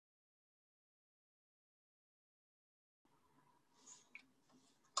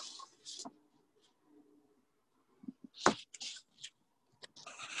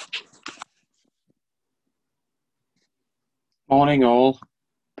Morning, all.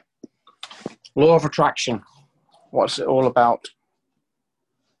 Law of attraction. What's it all about?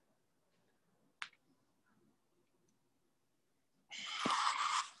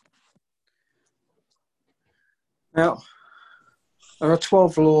 Now, there are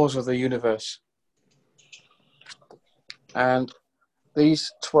 12 laws of the universe. And these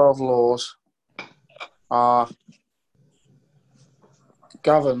 12 laws are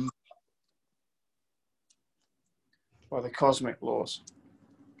governed by the cosmic laws.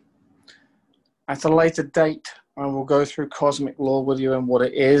 At a later date, I will go through cosmic law with you and what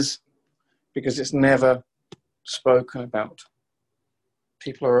it is, because it's never spoken about.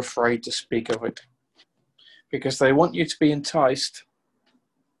 People are afraid to speak of it because they want you to be enticed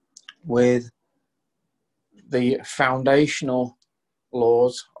with the foundational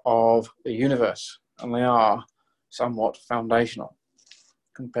laws of the universe, and they are somewhat foundational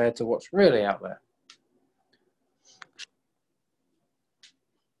compared to what's really out there.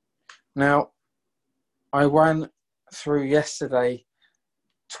 Now, I ran through yesterday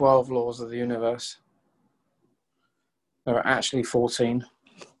 12 laws of the universe. There are actually 14,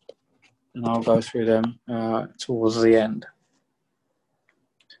 and I'll go through them towards the end.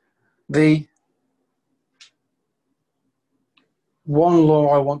 The one law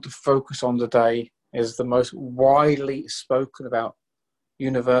I want to focus on today is the most widely spoken about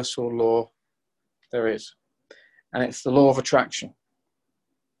universal law there is, and it's the law of attraction.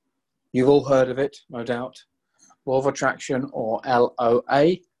 You've all heard of it, no doubt. Law of attraction, or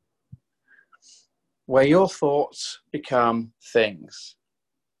LOA, where your thoughts become things.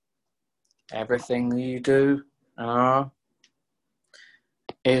 Everything you do and are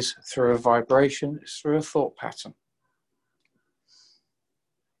is through a vibration, it's through a thought pattern.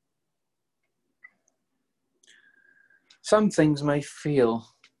 Some things may feel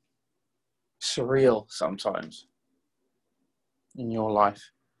surreal sometimes in your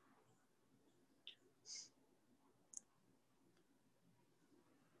life.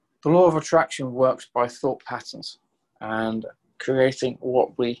 The law of attraction works by thought patterns and creating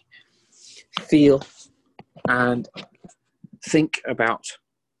what we feel and think about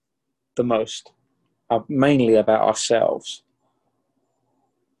the most, mainly about ourselves.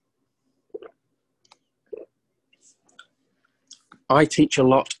 I teach a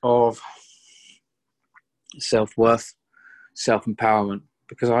lot of self-worth, self-empowerment,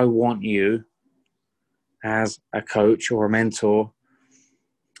 because I want you as a coach or a mentor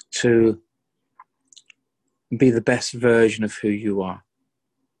to be the best version of who you are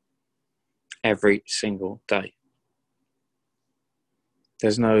every single day.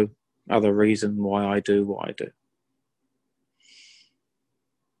 There's no other reason why I do what I do.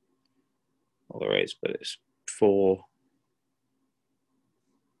 Well, there is, but it's for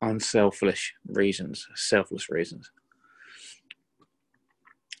unselfish reasons, selfless reasons.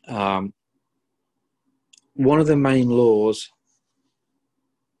 One of the main laws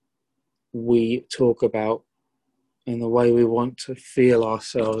we talk about in the way we want to feel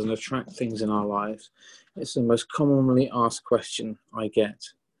ourselves and attract things in our lives, it's the most commonly asked question I get: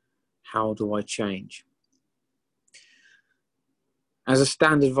 how do I change? As a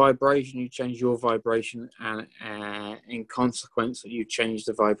standard vibration, you change your vibration, and in consequence, you change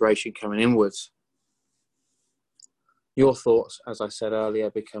the vibration coming inwards. Your thoughts, as I said earlier,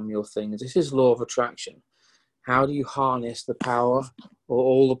 become your things. This is law of attraction. How do you harness the power, or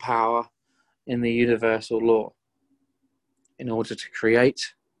all the power, in the universal law in order to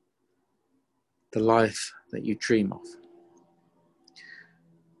create the life that you dream of?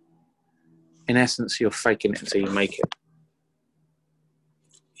 In essence, you're faking it until you make it.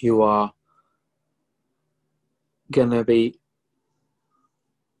 You are going to be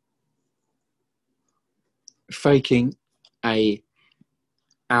faking a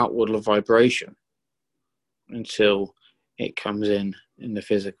outward vibration until it comes in the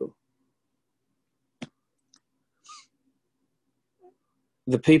physical.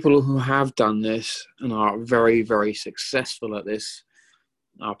 The people who have done this and are very, very successful at this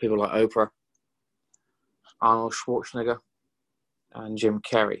are people like Oprah, Arnold Schwarzenegger, and Jim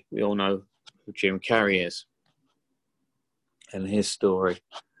Carrey. We all know who Jim Carrey is and his story.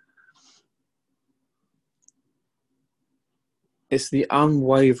 It's the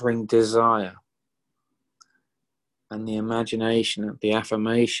unwavering desire and the imagination, the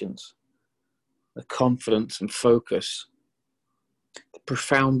affirmations, the confidence and focus, the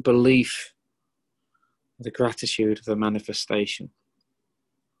profound belief, the gratitude of the manifestation.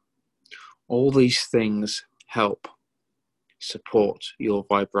 All these things help support your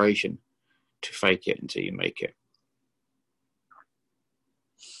vibration to fake it until you make it.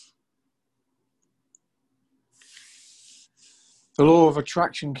 The law of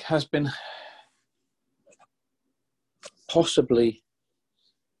attraction has been possibly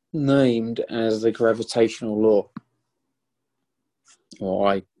named as the gravitational law, or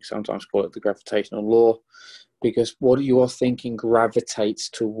I sometimes call it the gravitational law, because what you are thinking gravitates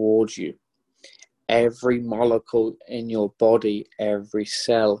towards you. Every molecule in your body, every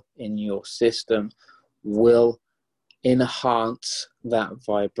cell in your system will enhance that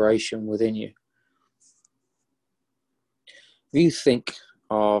vibration within you. If you think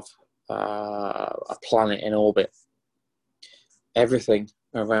of a planet in orbit, everything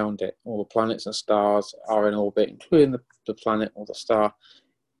around it, all the planets and stars are in orbit, including the planet or the star,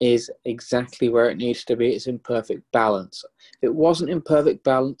 is exactly where it needs to be. It's in perfect balance. If it wasn't in perfect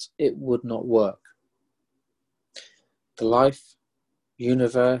balance, it would not work. The life,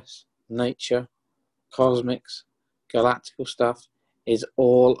 universe, nature, cosmics, galactical stuff is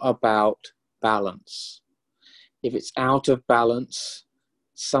all about balance. If it's out of balance,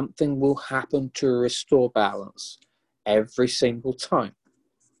 something will happen to restore balance every single time.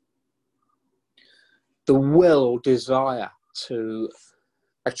 The will, desire to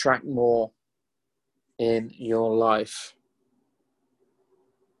attract more in your life,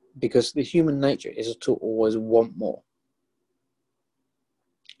 because the human nature is to always want more.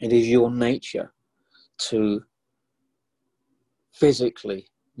 It is your nature to physically,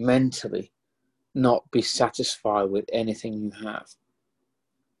 mentally not be satisfied with anything you have.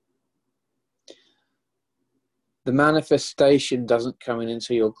 The manifestation doesn't come in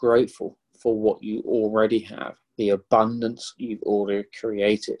until you're grateful for what you already have, the abundance you've already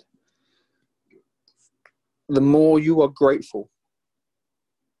created. The more you are grateful,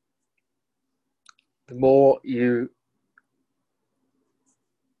 the more you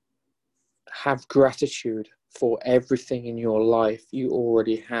have gratitude for everything in your life you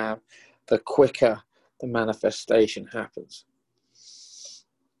already have, the quicker the manifestation happens.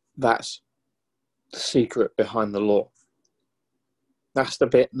 That's the secret behind the law. That's the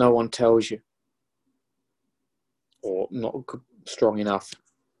bit no one tells you, or not strong enough.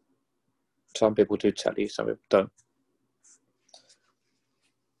 Some people do tell you, some people don't.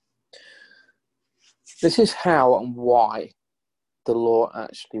 This is how and why the law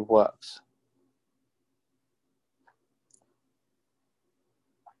actually works.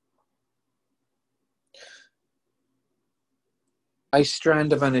 A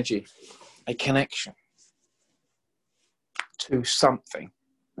strand of energy, a connection to something,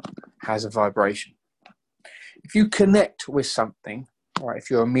 has a vibration. If you connect with something, or if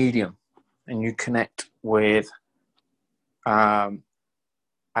you're a medium and you connect with a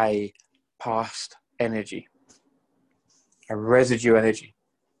past energy, a residue energy,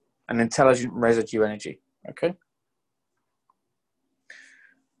 an intelligent residue energy, okay?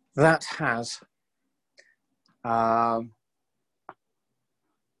 That has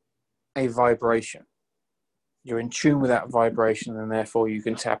a vibration. You're in tune with that vibration, and therefore you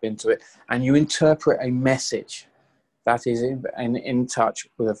can tap into it, and you interpret a message that is in touch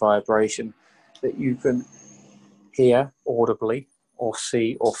with a vibration that you can hear audibly or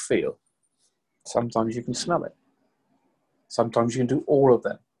see or feel. Sometimes you can smell it. Sometimes you can do all of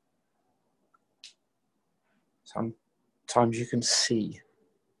them. Sometimes you can see.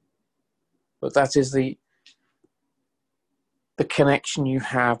 But that is the connection you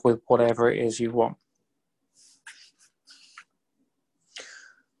have with whatever it is you want.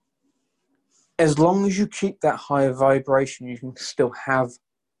 As long as you keep that higher vibration, you can still have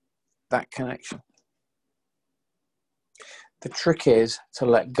that connection. The trick is to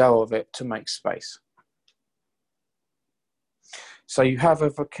let go of it to make space. So you have a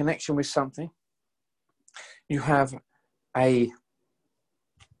connection with something. You have a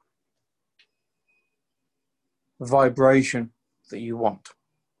vibration that you want.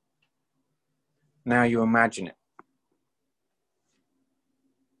 Now you imagine it.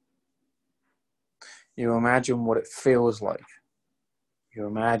 You imagine what it feels like. You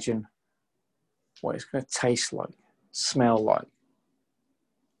imagine what it's going to taste like, smell like.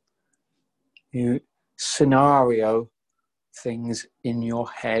 You scenario things in your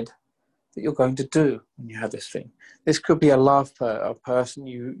head that you're going to do when you have this thing. This could be a person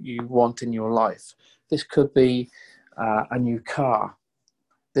you want in your life. This could be a new car.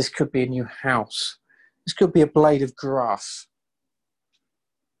 This could be a new house. This could be a blade of grass.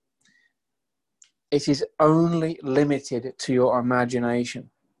 It is only limited to your imagination.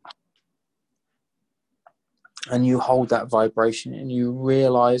 And you hold that vibration and you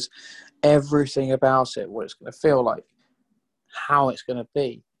realize everything about it, what it's going to feel like, how it's going to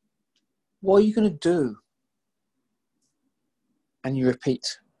be. What are you going to do? And you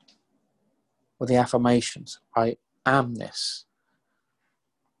repeat with the affirmations, I am this.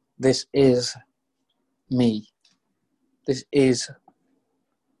 This is me. This is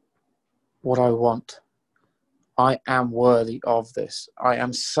what I want. I am worthy of this. I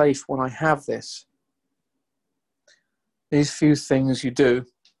am safe when I have this. These few things you do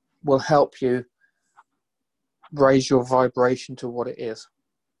will help you raise your vibration to what it is.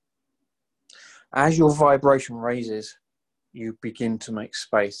 As your vibration raises, you begin to make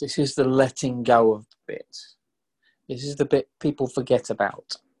space. This is the letting go of the bit. This is the bit people forget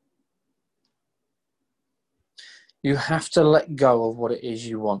about. You have to let go of what it is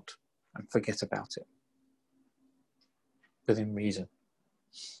you want and forget about it within reason.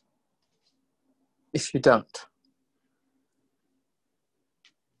 If you don't,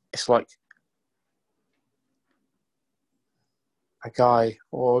 it's like a guy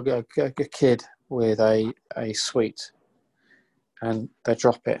or a kid with a sweet, and they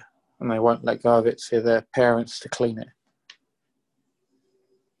drop it and they won't let go of it for their parents to clean it.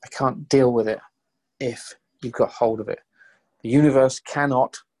 They can't deal with it if you've got hold of it. The universe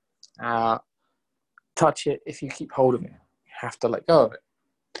cannot touch it if you keep hold of it. You have to let go of it.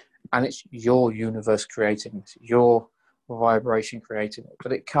 And it's your universe creating it, your vibration creating it.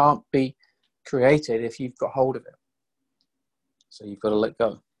 But it can't be created if you've got hold of it. So you've got to let go.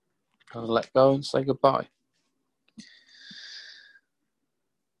 You've got to let go and say goodbye.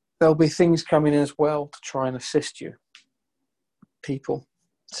 There'll be things coming in as well to try and assist you. People,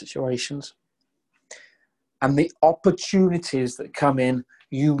 situations. And the opportunities that come in,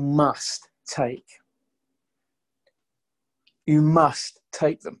 you must take. You must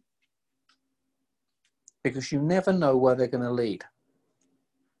take them. Because you never know where they're going to lead.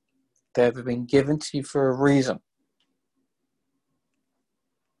 They've been given to you for a reason.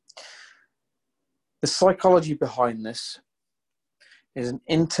 The psychology behind this is an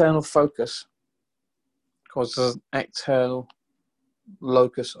internal focus causes an external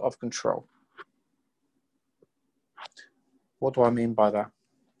locus of control. What do I mean by that?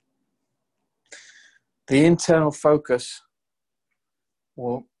 The internal focus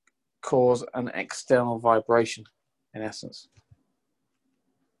will cause an external vibration, in essence.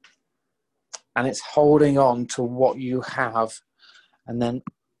 And it's holding on to what you have and then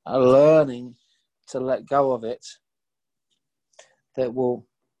learning to let go of it that will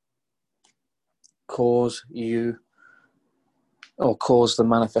cause you or cause the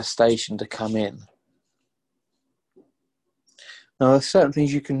manifestation to come in. Now, there's certain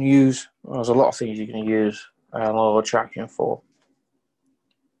things you can use. Well, there's a lot of things you can use law of attraction for.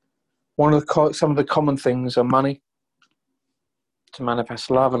 Some of the common things are money to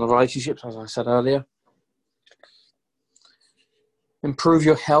manifest love and relationships, as I said earlier. Improve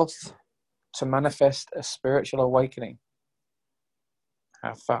your health to manifest a spiritual awakening.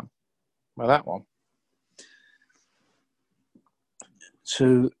 Have fun with that one.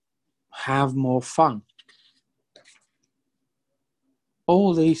 To have more fun.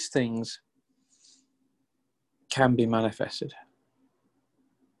 All these things can be manifested.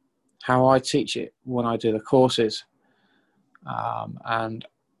 How I teach it when I do the courses, and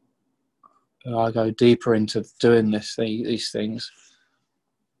I go deeper into doing these things,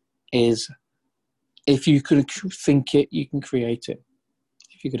 is if you can think it, you can create it.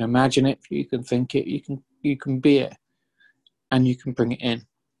 If you can imagine it, you can think it, you can be it, and you can bring it in.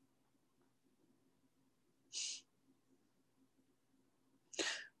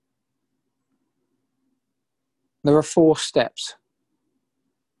 There are 4 steps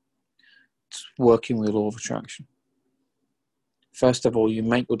to working with law of attraction. First of all, you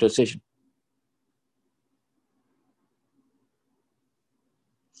make your decision.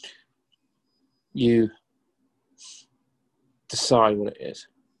 You decide what it is.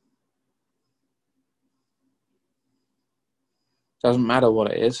 Doesn't matter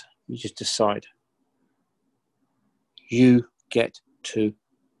what it is, you just decide. You get to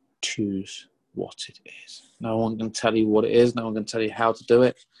choose what it is. No one can tell you what it is, no one can tell you how to do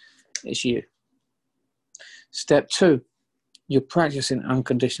it. It's you. Step 2, you're practicing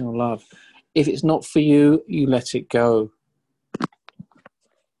unconditional love. If it's not for you, you let it go.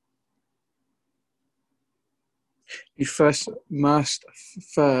 You must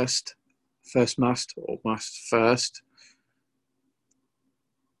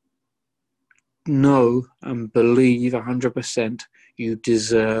know and believe 100% you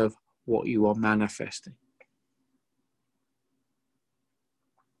deserve what you are manifesting.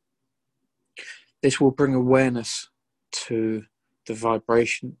 This will bring awareness to the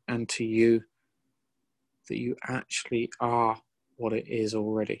vibration and to you that you actually are what it is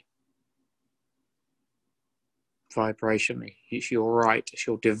already. Vibrationally, it's your right, it's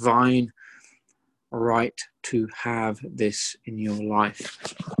your divine right to have this in your life.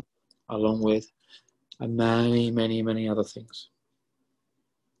 along with many, many, many other things.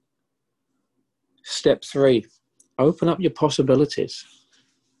 Step 3, open up your possibilities.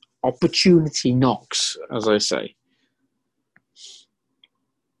 Opportunity knocks, as I say.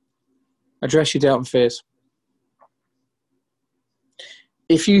 Address your doubt and fears.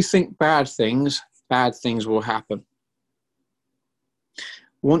 If you think bad things will happen.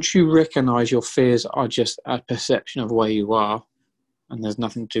 Once you recognize your fears are just a perception of where you are, and there's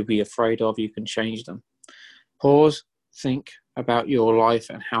nothing to be afraid of, you can change them. Pause, think about your life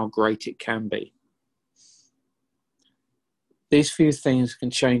and how great it can be. These few things can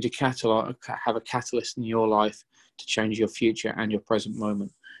change have a catalyst in your life to change your future and your present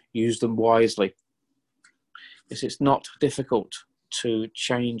moment. Use them wisely. Because it's not difficult to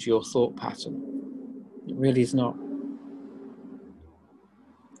change your thought pattern. It really is not.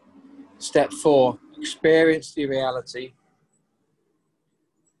 Step 4, experience the reality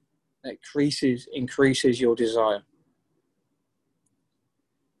that increases your desire.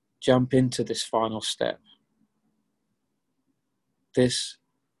 Jump into this final step. This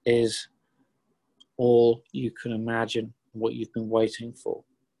is all you can imagine, what you've been waiting for.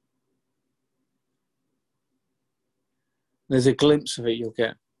 There's a glimpse of it you'll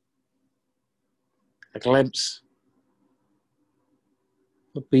get. A glimpse.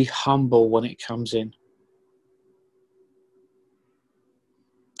 But be humble when it comes in.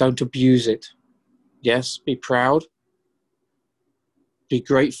 Don't abuse it. Yes, be proud. Be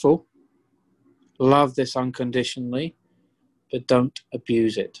grateful. Love this unconditionally, but don't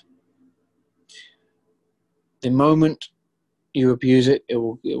abuse it. The moment you abuse it, it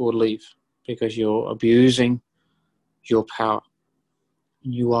will leave, because you're abusing your power.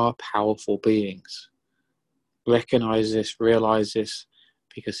 You are powerful beings. Recognize this, realize this,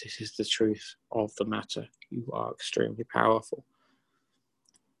 because this is the truth of the matter. You are extremely powerful.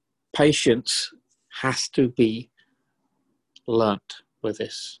 Patience has to be learnt with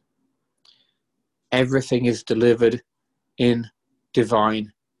this. Everything is delivered in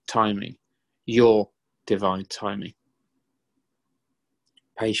divine timing. Your divine timing.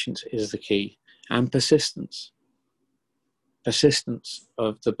 Patience is the key. And persistence. Persistence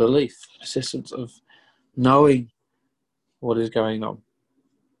of the belief. Persistence of knowing what is going on.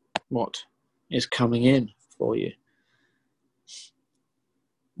 What is coming in for you.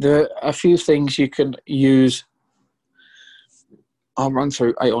 There are a few things you can use. I'll run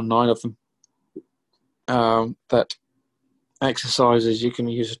through 8 or 9 of them. That exercises you can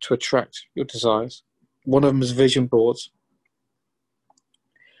use to attract your desires. One of them is vision boards.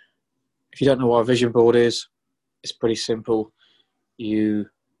 If you don't know what a vision board is, it's pretty simple. You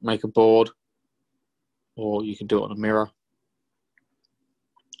make a board, or you can do it on a mirror,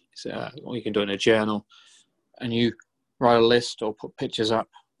 or you can do it in a journal, and you write a list or put pictures up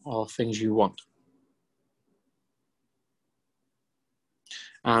of things you want.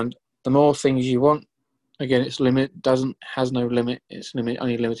 And the more things you want, again, has no limit. It's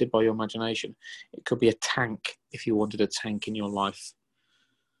only limited by your imagination. It could be a tank if you wanted a tank in your life.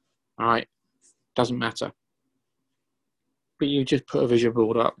 All right, doesn't matter. But you just put a vision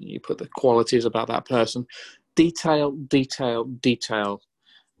board up, and you put the qualities about that person. Detail, detail, detail,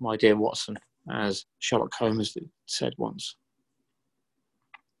 my dear Watson, as Sherlock Holmes said once.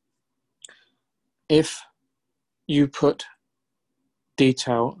 If you put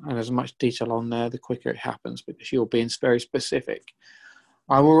detail, and as much detail on there, the quicker it happens, because you're being very specific.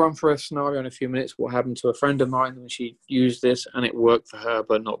 I will run through a scenario in a few minutes, what happened to a friend of mine when she used this and it worked for her,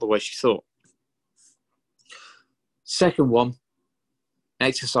 but not the way she thought. Second one,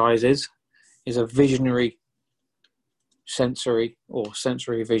 exercises, is a visionary sensory or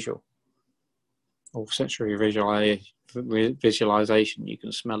sensory visual, or sensory visualization. You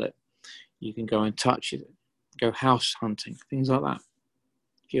can smell it. You can go and touch it. Go house hunting, things like that.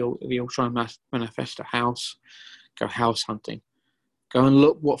 If you're trying to manifest a house, go house hunting. Go and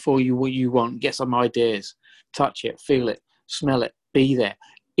look what you want. Get some ideas. Touch it, feel it, smell it, be there.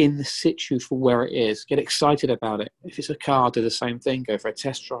 In the situ for where it is. Get excited about it. If it's a car, do the same thing. Go for a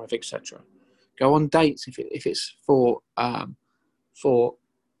test drive, etc. Go on dates if it's for a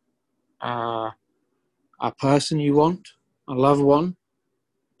person you want, a loved one,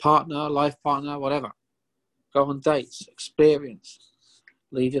 partner, life partner, whatever. Go on dates, experience.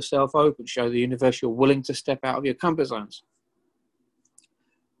 Leave yourself open. Show the universe you're willing to step out of your comfort zones.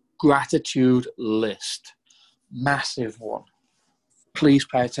 Gratitude list. Massive one. Please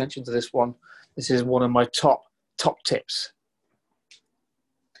pay attention to this one. This is one of my top tips.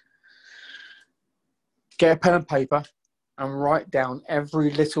 Get a pen and paper and write down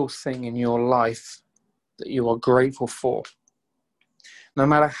every little thing in your life that you are grateful for. No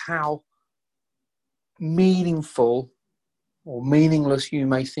matter how meaningful or meaningless you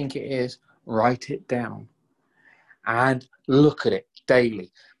may think it is, write it down and look at it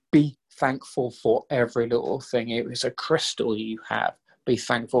daily. Be thankful for every little thing. If it's a crystal you have, be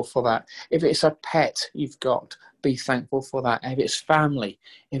thankful for that. If it's a pet you've got, be thankful for that. If it's family,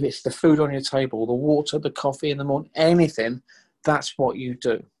 if it's the food on your table, the water, the coffee in the morning, anything, that's what you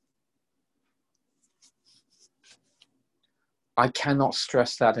do. I cannot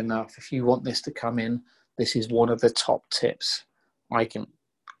stress that enough. If you want this to come in, this is one of the top tips I can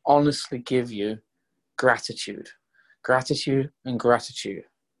honestly give you. Gratitude. Gratitude and gratitude.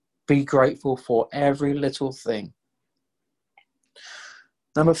 Be grateful for every little thing.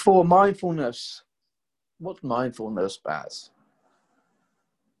 Number 4, mindfulness. What's mindfulness, Baz?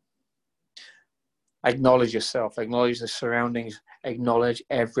 Acknowledge yourself, acknowledge the surroundings, acknowledge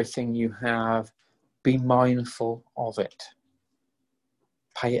everything you have. Be mindful of it.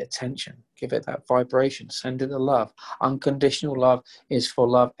 Pay attention, give it that vibration, send it the love. Unconditional love is for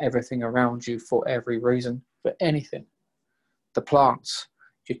love everything around you for every reason, for anything. The plants,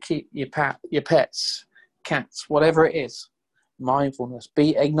 your pets, cats, whatever it is. Mindfulness,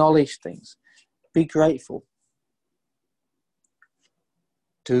 acknowledge things, be grateful.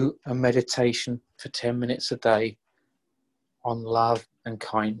 Do a meditation for 10 minutes a day on love and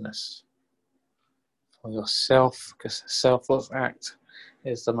kindness for yourself, because a selfless act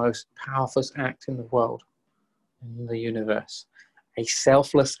is the most powerful act in the world, in the universe. A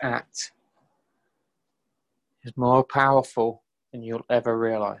selfless act is more powerful than you'll ever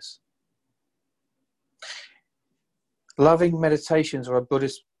realize. Loving meditations are a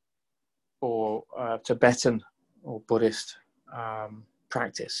Buddhist or Tibetan or Buddhist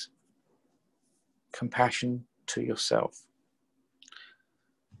practice. Compassion to yourself.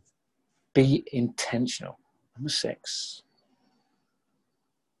 Be intentional. Number 6.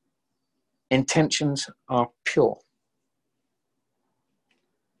 Intentions are pure.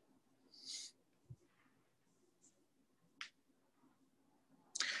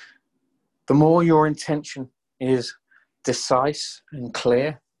 The more your intention is decisive and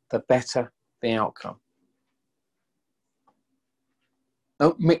clear, the better the outcome.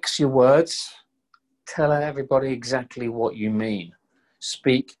 Don't mix your words. Tell everybody exactly what you mean.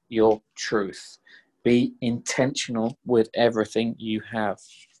 Speak your truth. Be intentional with everything you have.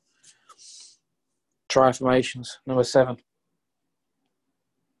 Try affirmations. Number 7.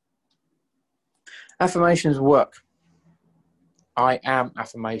 Affirmations work. I am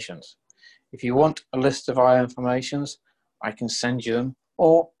affirmations. If you want a list of I am affirmations, I can send you them,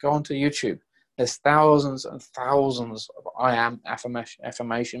 or go onto YouTube. There's thousands and thousands of I am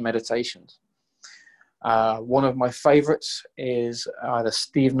affirmation meditations. One of my favorites is either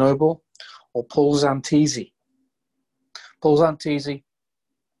Steve Noble or Paul Zantisi. Paul Zantisi,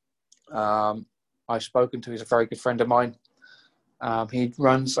 I've spoken to, he's a very good friend of mine. He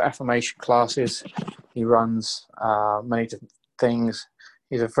runs affirmation classes. He runs many different things.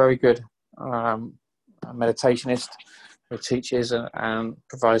 He's a very good meditationist who teaches and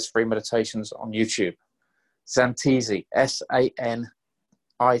provides free meditations on YouTube. Zantisi, Santiti.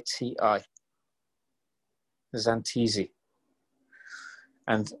 Zantisi.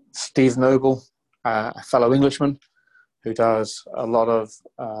 And Steve Noble, a fellow Englishman who does a lot of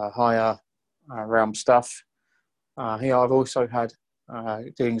higher realm stuff. I've also had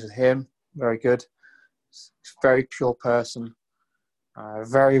dealings with him. Very good. Very pure person.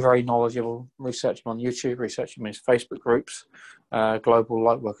 Very, very knowledgeable. Research him on YouTube, research him in his Facebook groups. Global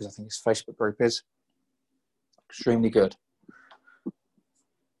Lightworkers, I think his Facebook group is. Extremely good.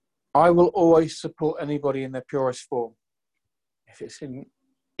 I will always support anybody in their purest form. If it's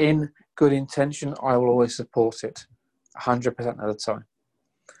in good intention, I will always support it 100% of the time.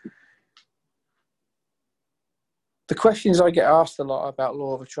 The questions I get asked a lot about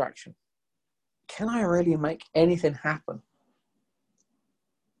law of attraction. Can I really make anything happen?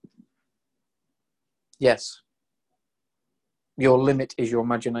 Yes. Your limit is your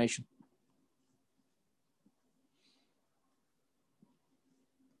imagination.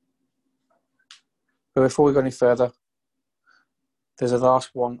 But before we go any further, there's a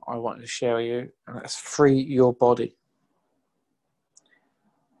last one I wanted to share with you, and that's free your body.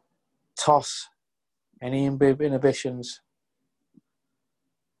 Toss any inhibitions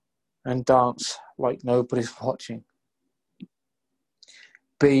and dance like nobody's watching.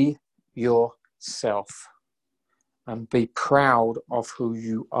 Be yourself and be proud of who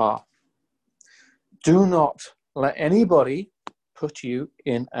you are. Do not let anybody put you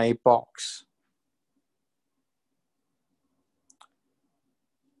in a box.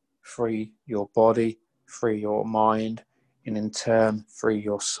 Free your body, free your mind. and in turn free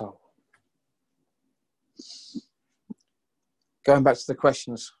your soul. Going back to the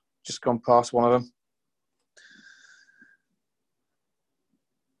questions, just gone past one of them.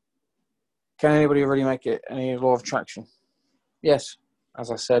 Can anybody really make it? Any law of attraction? Yes, as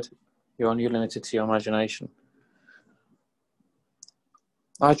I said, you're only limited to your imagination.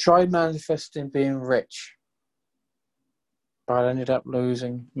 I tried manifesting being rich, but I ended up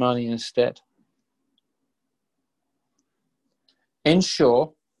losing money instead. In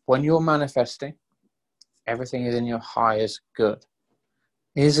short, when you're manifesting, everything is in your highest good.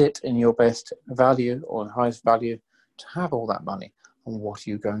 Is it in your best value or highest value to have all that money? And what are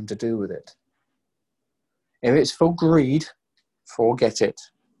you going to do with it? If it's for greed, forget it.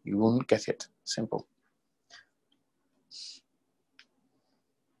 You won't get it. Simple.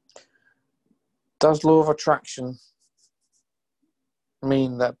 Does law of attraction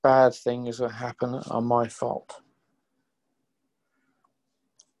mean that bad things that happen are my fault?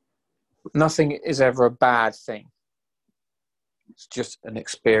 Nothing is ever a bad thing. It's just an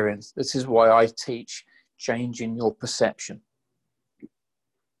experience. This is why I teach changing your perception. If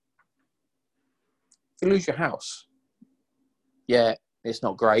you lose your house, yeah, it's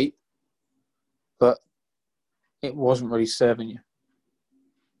not great, but it wasn't really serving you.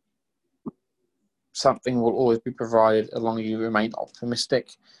 Something will always be provided as long as you remain optimistic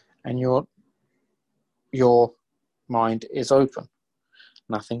and your mind is open.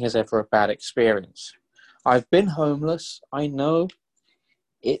 Nothing is ever a bad experience. I've been homeless. I know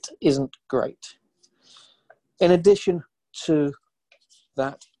it isn't great. In addition to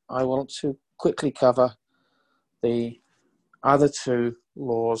that, I want to quickly cover the other two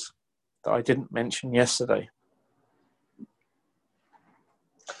laws that I didn't mention yesterday.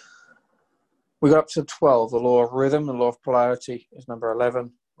 We got up to 12, the law of rhythm, the law of polarity is number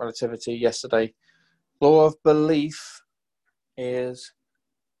 11, relativity yesterday. Law of belief is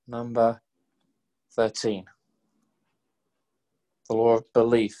number 13. The law of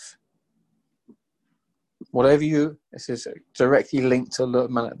belief. This is directly linked to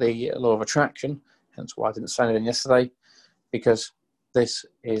the law of attraction, hence why I didn't say anything yesterday, because this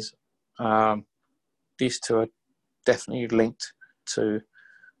is, these two are definitely linked to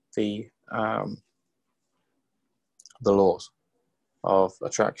the laws of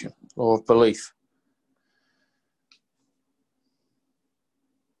attraction, law of belief.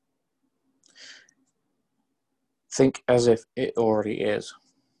 Think as if it already is.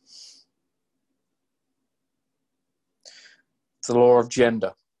 The law of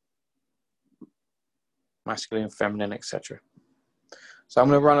gender, masculine, feminine, etc. So I'm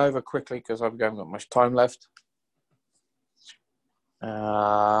going to run over quickly because I haven't got much time left.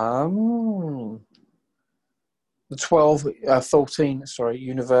 The 14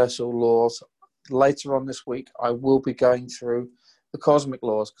 universal laws. Later on this week, I will be going through the cosmic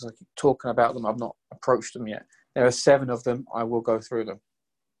laws because I keep talking about them. I've not approached them yet. There are 7 of them. I will go through them.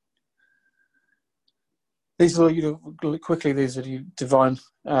 These are quickly. These are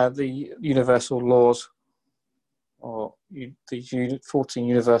the universal laws, or the 14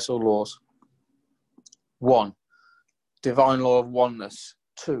 universal laws. 1, divine law of oneness.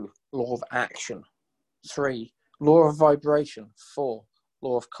 2, law of action. 3, law of vibration. 4,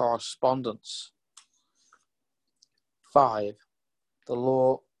 law of correspondence. 5, the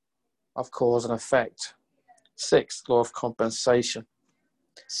law of cause and effect. 6, law of compensation.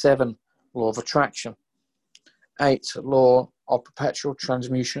 7, law of attraction. 8, law of perpetual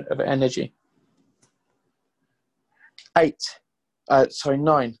transmutation of energy. 9,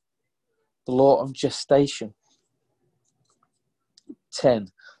 the law of gestation.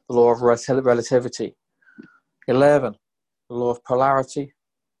 10, the law of relativity. 11, the law of polarity.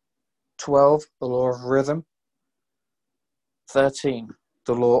 12, the law of rhythm. 13,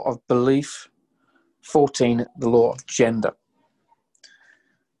 the law of belief. 14, the law of gender.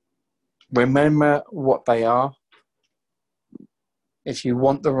 Remember what they are. If you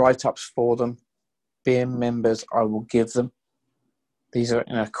want the write-ups for them, being members, I will give them. These are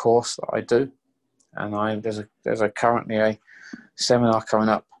in a course that I do, and there's currently a seminar coming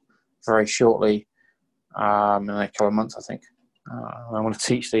up very shortly, in a couple of months, I think. I want to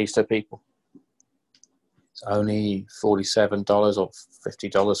teach these to people. It's only $47 or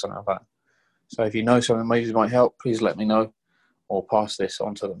 $50, something like that. So if you know something maybe might help, please let me know or pass this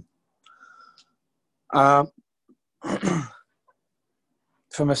on to them.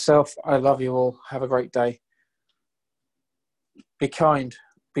 For myself, I love you all. Have a great day. Be kind,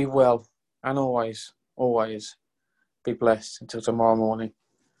 be well, and always, always be blessed until tomorrow morning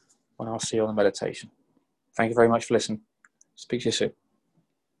when I'll see you on the meditation. Thank you very much for listening. Speak to you soon.